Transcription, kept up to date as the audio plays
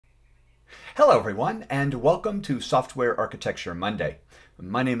Hello everyone, and welcome to Software Architecture Monday.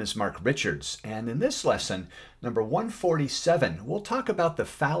 My name is Mark Richards, and in this lesson, number 147, we'll talk about the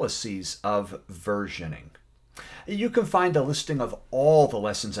fallacies of versioning. You can find a listing of all the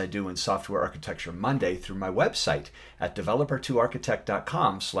lessons I do in Software Architecture Monday through my website at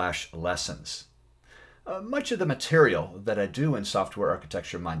developer2architect.com/lessons. Much of the material that I do in Software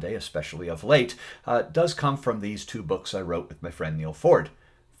Architecture Monday, especially of late, does come from these two books I wrote with my friend Neil Ford.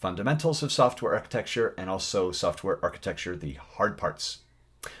 Fundamentals of Software Architecture and also Software Architecture, the Hard Parts.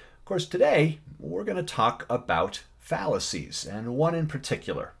 Of course, today we're going to talk about fallacies, and one in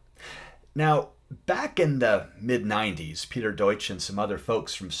particular. Now, back in the mid-90s, Peter Deutsch and some other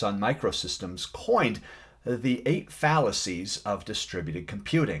folks from Sun Microsystems coined the 8 fallacies of distributed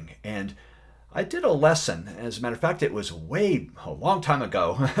computing, and I did a lesson. As a matter of fact, it was a long time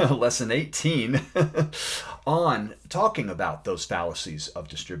ago, lesson 18, on talking about those fallacies of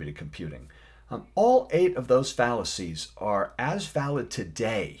distributed computing. All 8 of those fallacies are as valid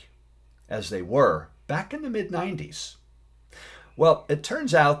today as they were back in the mid-90s. Well, it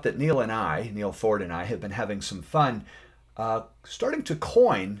turns out that Neil Ford and I, have been having some fun starting to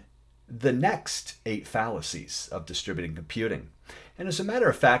coin the next 8 fallacies of distributed computing. And as a matter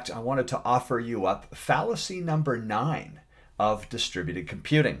of fact, I wanted to offer you up fallacy number 9 of distributed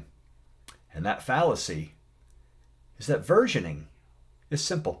computing. And that fallacy is that versioning is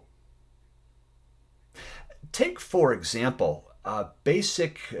simple. Take, for example, a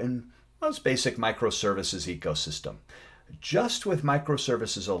most basic microservices ecosystem. Just with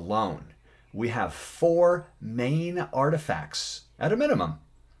microservices alone, we have 4 main artifacts, at a minimum,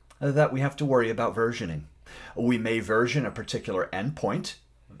 that we have to worry about versioning. We may version a particular endpoint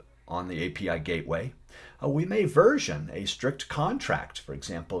on the API gateway. We may version a strict contract, for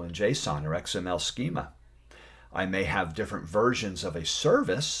example, in JSON or XML schema. I may have different versions of a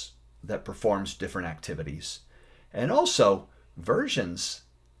service that performs different activities, and also versions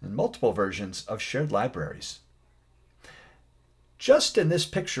and multiple versions of shared libraries. Just in this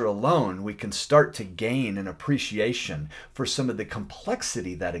picture alone, we can start to gain an appreciation for some of the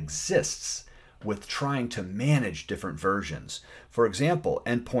complexity that exists with trying to manage different versions. For example,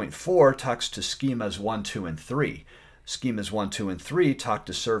 endpoint 4 talks to schemas 1, 2, and 3. Schemas 1, 2, and 3 talk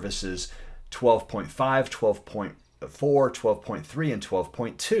to services 12.5, 12.4, 12.3, and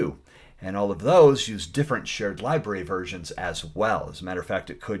 12.2. And all of those use different shared library versions as well. As a matter of fact,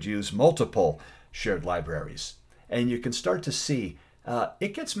 it could use multiple shared libraries. And you can start to see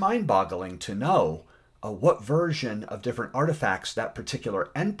it gets mind-boggling to know what version of different artifacts that particular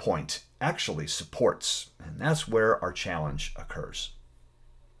endpoint actually supports. And that's where our challenge occurs.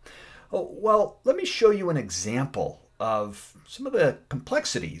 Well, let me show you an example of some of the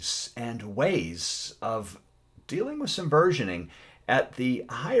complexities and ways of dealing with some versioning at the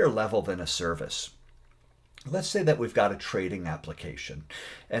higher level than a service. Let's say that we've got a trading application,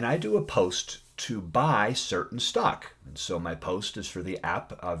 and I do a post to buy certain stock. And so my post is for the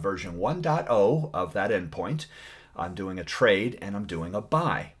app version 1.0 of that endpoint. I'm doing a trade and I'm doing a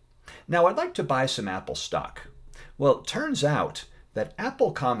buy. Now I'd like to buy some Apple stock. Well, it turns out that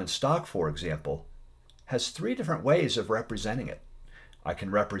Apple common stock, for example, has 3 different ways of representing it. I can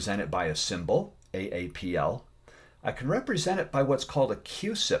represent it by a symbol, AAPL. I can represent it by what's called a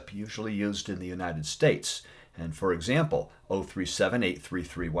QSIP, usually used in the United States. And for example,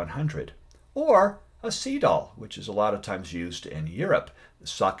 037833100. Or a CDAL, which is a lot of times used in Europe, the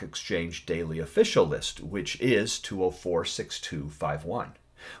Stock Exchange Daily Official List, which is 2046251.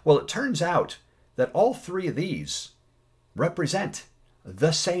 Well, it turns out that all 3 of these represent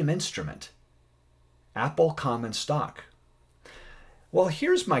the same instrument, Apple common stock. Well,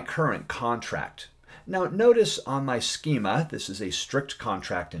 here's my current contract. Now notice on my schema, this is a strict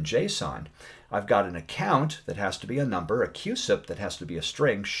contract in JSON. I've got an account that has to be a number, a QSIP that has to be a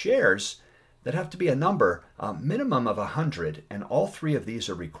string, shares that have to be a number, a minimum of 100, and all 3 of these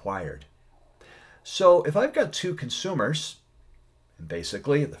are required. So if I've got 2 consumers, and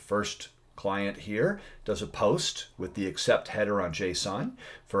basically the first client here does a post with the accept header on JSON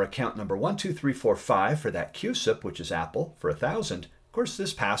for account number 12345 for that QSIP, which is Apple, for 1,000. Of course,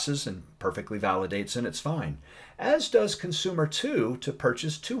 this passes and perfectly validates, and it's fine. As does consumer 2 to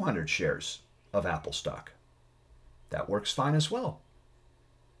purchase 200 shares of Apple stock. That works fine as well.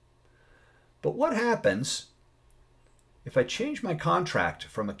 But what happens if I change my contract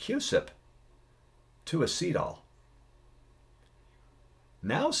from a QSIP to a CDAL?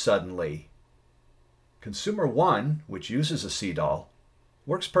 Now suddenly, consumer 1, which uses a CDAL,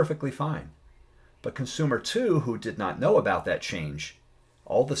 works perfectly fine. But consumer 2, who did not know about that change,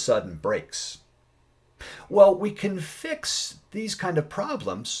 all of a sudden breaks. Well, we can fix these kind of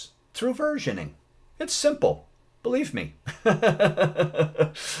problems through versioning. It's simple. Believe me.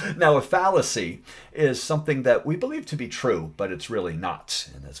 Now, a fallacy is something that we believe to be true, but it's really not.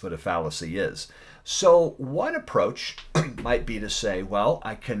 And that's what a fallacy is. So one approach might be to say, well,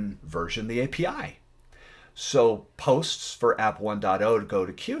 I can version the API. So posts for app 1.0 go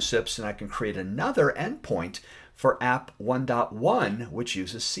to QSIPs, and I can create another endpoint for app 1.1, which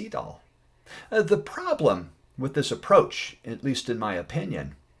uses CDAL. The problem with this approach, at least in my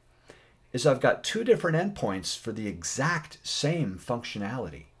opinion, is I've got two different endpoints for the exact same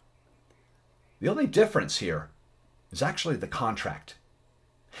functionality. The only difference here is actually the contract.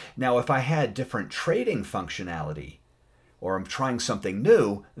 Now, if I had different trading functionality, or I'm trying something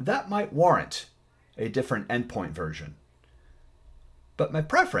new, that might warrant a different endpoint version. But my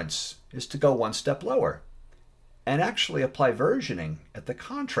preference is to go one step lower and actually apply versioning at the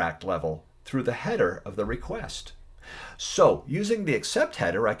contract level through the header of the request. So using the accept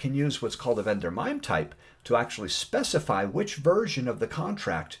header, I can use what's called a vendor mime type to actually specify which version of the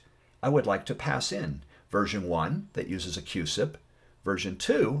contract I would like to pass in. Version 1 that uses a QSIP, version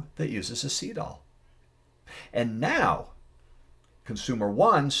 2 that uses a CDAL. And now consumer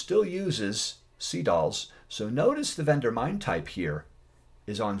 1 still uses CDALs, so notice the vendor mime type here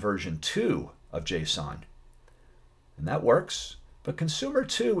is on version 2 of JSON. And that works, but consumer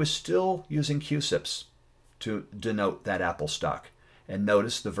 2 is still using QSIPs to denote that Apple stock. And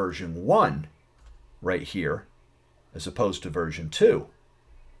notice the version 1 right here as opposed to version 2.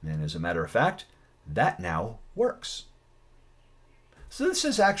 And as a matter of fact, that now works. So this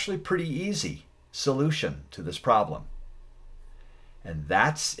is actually a pretty easy solution to this problem. And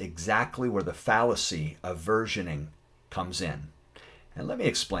that's exactly where the fallacy of versioning comes in. And let me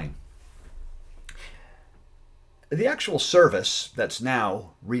explain. The actual service that's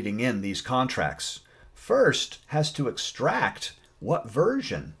now reading in these contracts first has to extract what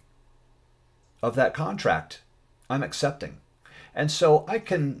version of that contract I'm accepting. And so I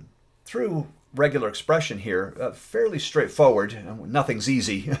can, through regular expression here, fairly straightforward, nothing's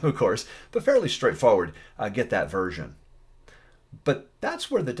easy, of course, but fairly straightforward, get that version. But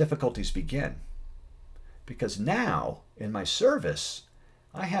that's where the difficulties begin. Because now, in my service,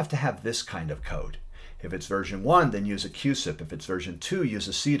 I have to have this kind of code. If it's version 1, then use a QSIP. If it's version 2, use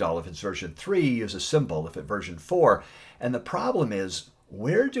a CDAL. If it's version 3, use a symbol. If it's version 4. And the problem is,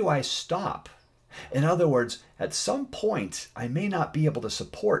 where do I stop? In other words, at some point, I may not be able to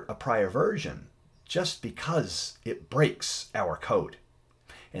support a prior version just because it breaks our code.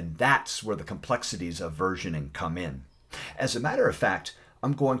 And that's where the complexities of versioning come in. As a matter of fact,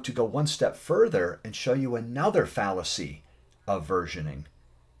 I'm going to go one step further and show you another fallacy of versioning.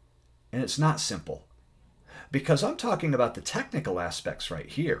 And it's not simple, because I'm talking about the technical aspects right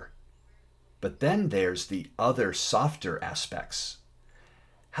here. But then there's the other softer aspects.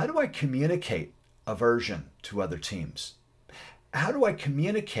 How do I communicate a version to other teams? How do I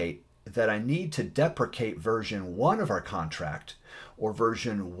communicate that I need to deprecate version 1 of our contract, or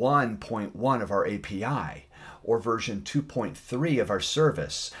version 1.1 of our API, or version 2.3 of our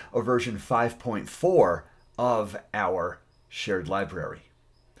service, or version 5.4 of our shared library?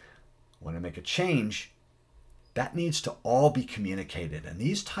 When I make a change, that needs to all be communicated. And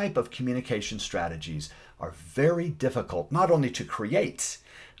these type of communication strategies are very difficult, not only to create,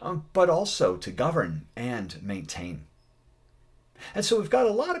 but also to govern and maintain. And so we've got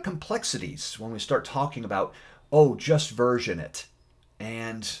a lot of complexities when we start talking about, oh, just version it.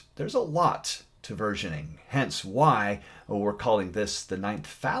 And there's a lot to versioning, hence why we're calling this the 9th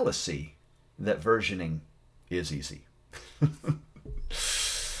fallacy, that versioning is easy.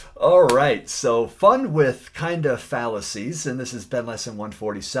 All right, so fun with kind of fallacies, and this has been lesson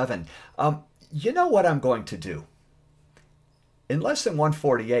 147. You know what I'm going to do? In lesson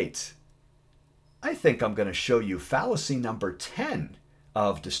 148, I think I'm going to show you fallacy number 10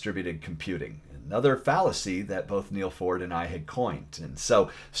 of distributed computing, another fallacy that both Neil Ford and I had coined. And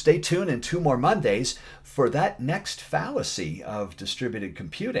so stay tuned in 2 more Mondays for that next fallacy of distributed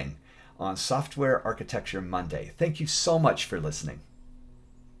computing on Software Architecture Monday. Thank you so much for listening.